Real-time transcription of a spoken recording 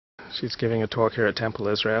she's giving a talk here at Temple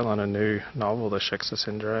Israel on a new novel, The Shiksa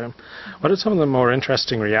Syndrome. What are some of the more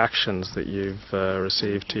interesting reactions that you've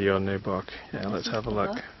received to your new book? Yeah, let's have a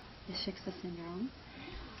look. The Shiksa Syndrome.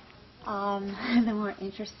 The more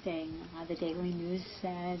interesting, the Daily News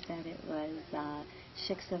said that it was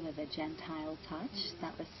Shiksa with a Gentile touch.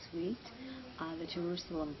 That was sweet. The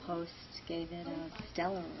Jerusalem Post gave it a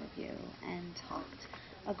stellar review and talked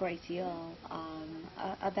a great deal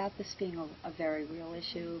about this being a very real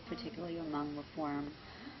issue, particularly among Reform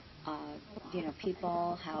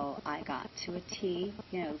people, how I got to a T,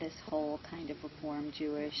 this whole kind of Reform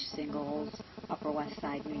Jewish singles, Upper West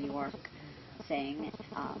Side New York thing,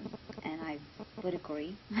 and I would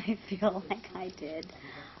agree. I feel like I did.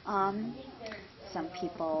 Some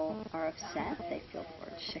people are upset. They feel the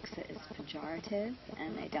word Shiksa is pejorative,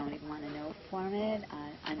 and they don't even want to know from it.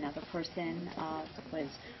 Another person was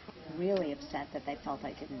really upset that they felt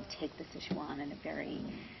I didn't take this issue on in a very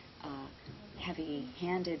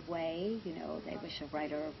heavy-handed way. They wish a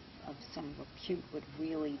writer of some repute would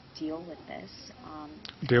really deal with this.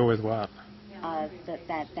 Deal with what?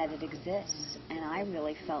 That it exists, and I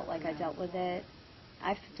really felt like I dealt with it.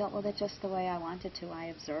 I've dealt with it just the way I wanted to. I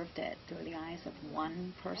observed it through the eyes of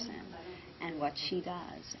one person and what she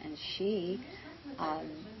does, and she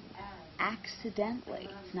accidentally,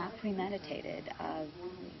 it's not premeditated,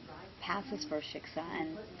 passes for Shiksa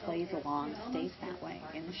and plays along, stays that way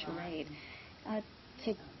in the charade,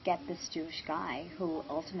 to get this Jewish guy who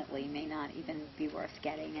ultimately may not even be worth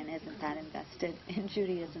getting and isn't that invested in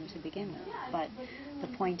Judaism to begin with. But the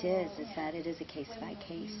point is that it is a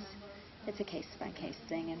case-by-case. It's a case-by-case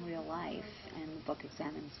thing in real life, and the book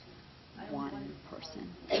examines one person.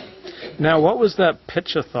 Now, what was that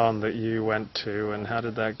pitch-a-thon that you went to, and how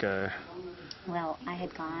did that go? Well, I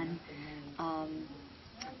had gone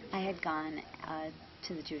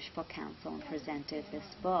to the Jewish Book Council and presented this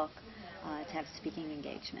book to have speaking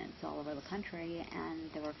engagements all over the country,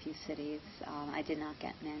 and there were a few cities. I did not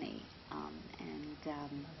get many,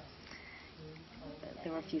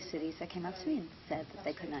 there were a few cities that came up to me and said that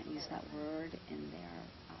they could not use that word in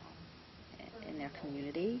their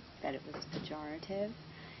community, that it was pejorative,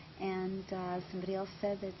 and somebody else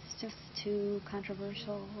said that it's just too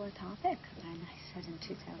controversial a topic. And I said in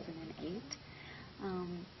 2008,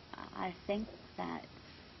 I think that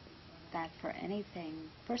for anything,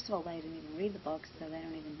 first of all, they didn't even read the book, so they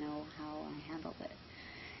don't even know how I handled it.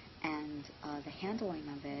 And the handling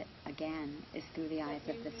of it, again, is through the eyes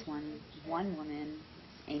of this one woman,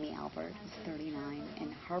 Amy Albert, who's 39,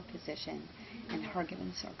 in her position, in her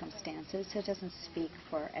given circumstances. So it doesn't speak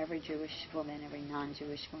for every Jewish woman, every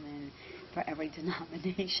non-Jewish woman, for every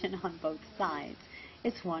denomination on both sides.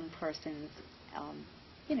 It's one person's,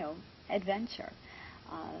 adventure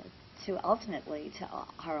to ultimately to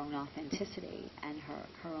her own authenticity and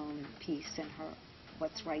her own peace and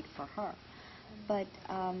what's right for her. But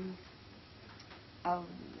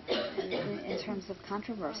in terms of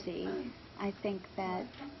controversy, I think that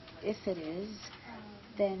if it is,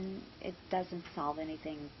 then it doesn't solve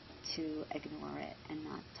anything to ignore it and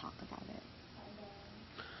not talk about it.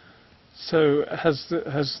 So has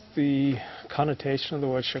the connotation of the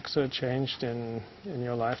word Shiksa changed in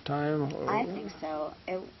your lifetime? Or? I think so.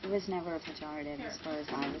 It was never a pejorative as far as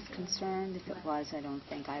I was concerned. If it was, I don't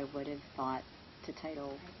think I would have thought to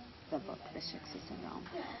title the book The Shiksa Syndrome.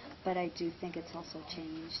 But I do think it's also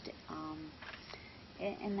changed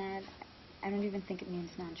in that I don't even think it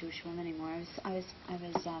means non-Jewish woman anymore. I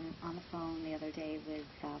was on the phone the other day with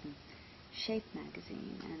Shape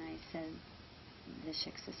magazine, and I said the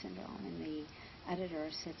Shiksa Syndrome, and the editor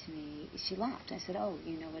said to me, she laughed. I said, "Oh,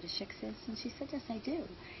 you know what a Shiksa is?" And she said, "Yes, I do.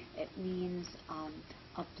 It means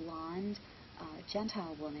a blonde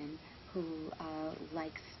Gentile woman who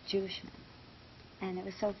likes Jewish men." And it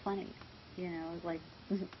was so funny, like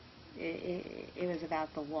it was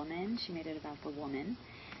about the woman. She made it about the woman,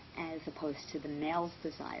 as opposed to the male's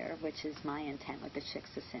desire, which is my intent with the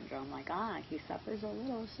Shiksa Syndrome. Like, he suffers a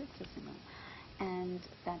little Shiksa Syndrome. And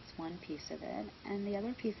that's one piece of it. And the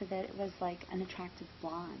other piece of it was like an attractive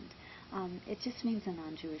blonde. It just means a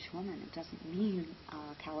non-Jewish woman. It doesn't mean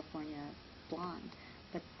California blonde.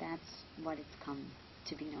 But that's what it's come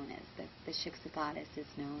to be known as. The Shiksa goddess is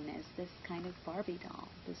known as this kind of Barbie doll,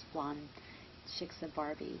 this blonde Shiksa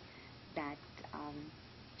Barbie that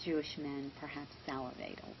Jewish men perhaps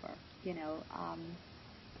salivate over.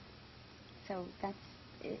 So that's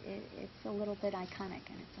it's a little bit iconic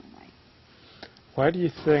in its own way. Why do you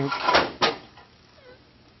think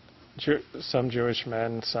some Jewish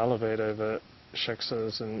men salivate over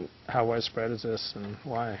Shiksas, and how widespread is this, and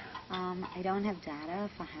why? I don't have data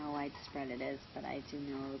for how widespread it is, but I do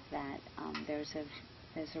know that there's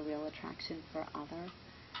there's a real attraction for other,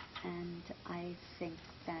 and I think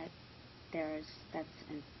that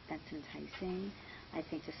that's enticing. I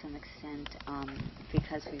think to some extent,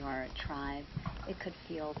 because we are a tribe, it could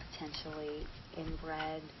feel potentially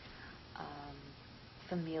inbred,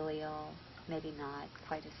 familial, maybe not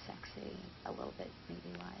quite as sexy, a little bit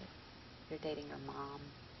maybe like you're dating your mom,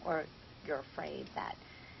 or you're afraid that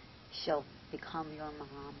she'll become your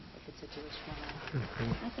mom if it's a Jewish woman.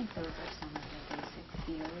 Mm-hmm. I think those are some of the basic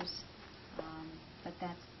fears. But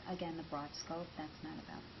that's, again, the broad scope. That's not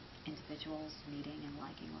about individuals meeting and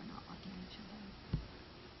liking or not liking each other.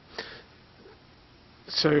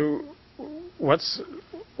 So, what's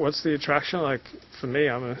the attraction? Like, for me,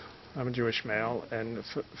 I'm a Jewish male, and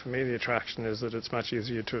for me the attraction is that it's much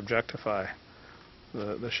easier to objectify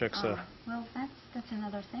the shiksa. Well, that's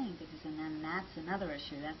another thing, because and then that's another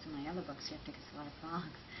issue. That's in my other books. You have to kiss a lot of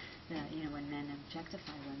frogs. When men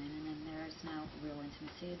objectify women, and then there's no real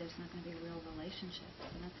intimacy. There's not going to be a real relationship.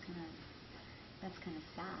 So that's kind of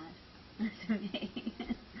sad to me.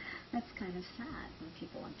 That's kind of sad when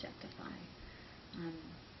people objectify.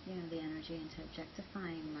 The energy into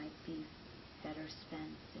objectifying might be better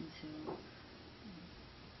spent into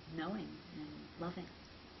knowing and loving.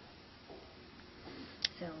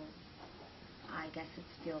 So I guess it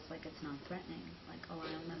feels like it's non-threatening, like, oh,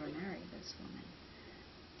 I'll never marry this woman.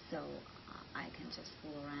 So I can just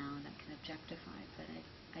fool around, I can objectify, but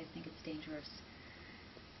I think it's dangerous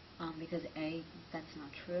because A, that's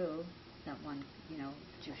not true, that one,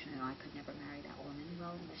 Jewish, I could never marry that woman.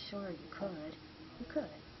 Well, sure, you could,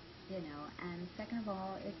 and second of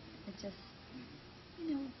all, it just,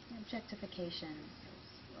 objectification,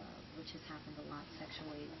 which has happened a lot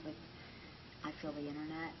sexually with, I feel, the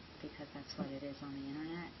internet, because that's what it is on the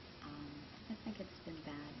internet. I think it's been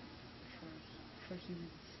bad for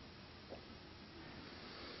humans.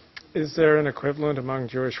 Is there an equivalent among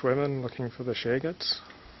Jewish women looking for the shegets?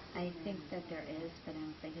 I think that there is, but I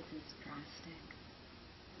don't think it's as drastic.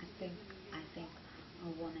 I think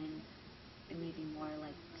a woman, it may be more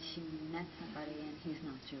like she met somebody and he's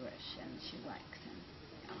not Jewish and she likes him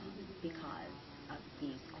because of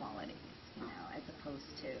these qualities, as opposed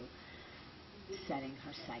to setting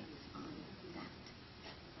her sights on that,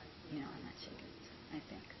 on that sheget, I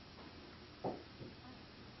think.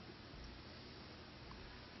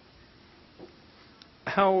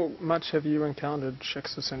 How much have you encountered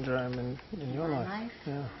Shiksa syndrome in your my life?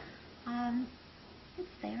 Yeah.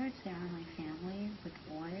 It's there in my family with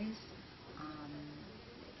boys.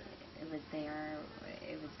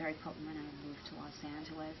 It was very potent when I moved to Los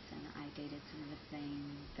Angeles, and I dated some of the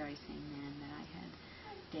very same men that I had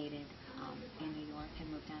dated in New York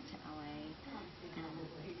and moved out to LA,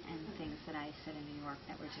 and things that I said in New York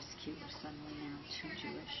that were just cute were suddenly now too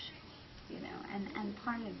Jewish. And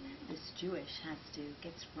part of this Jewish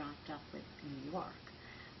gets wrapped up with New York.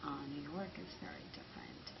 New York is very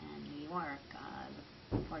different, and New York,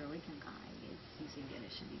 the Puerto Rican guy is using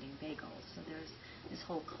Yiddish and eating bagels, so there's this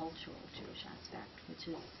whole cultural Jewish aspect, which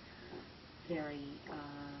is very,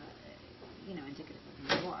 indicative of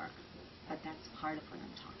New York, but that's part of what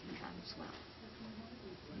I'm talking about as well.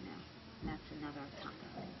 And that's another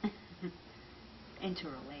topic,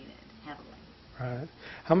 interrelated heavily. Right.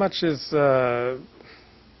 How much is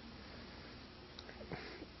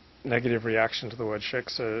negative reaction to the word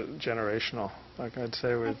shiksa generational? Like I'd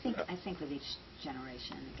say with... I think with each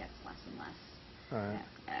generation it gets less and less. Right.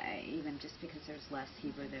 Even just because there's less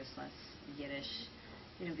Hebrew, there's less Yiddish,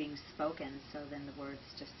 being spoken, so then the words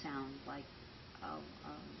just sound like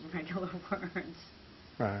regular words.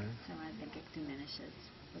 Right. So I think it diminishes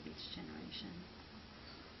with each generation.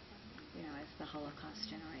 As the Holocaust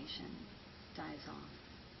generation dies off.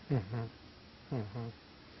 Mm-hmm. Mm-hmm.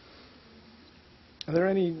 Are there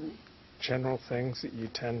any general things that you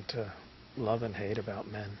tend to love and hate about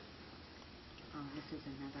men? Oh, this is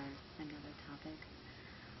another topic.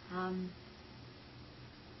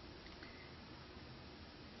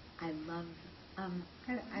 I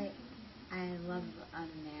love a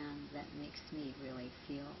man that makes me really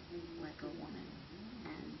feel like a woman,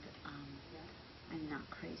 and I'm not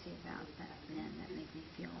crazy about men that make me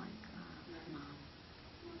feel like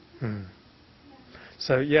mom.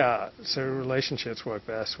 So relationships work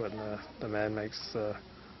best when the man makes the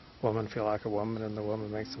woman feel like a woman and the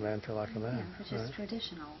woman makes the man feel like a man. Yeah, which is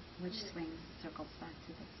traditional, which circles back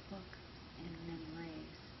to this book in many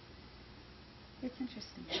ways. It's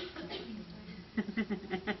interesting.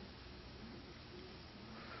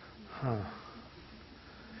 Huh.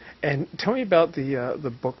 And tell me about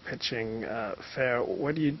the book pitching fair.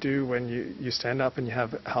 What do you do when you stand up and you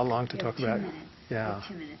have how long to talk about? 2 minutes. Yeah. Like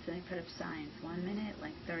 2 minutes, and I put up signs. 1 minute,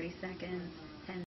 like 30 seconds.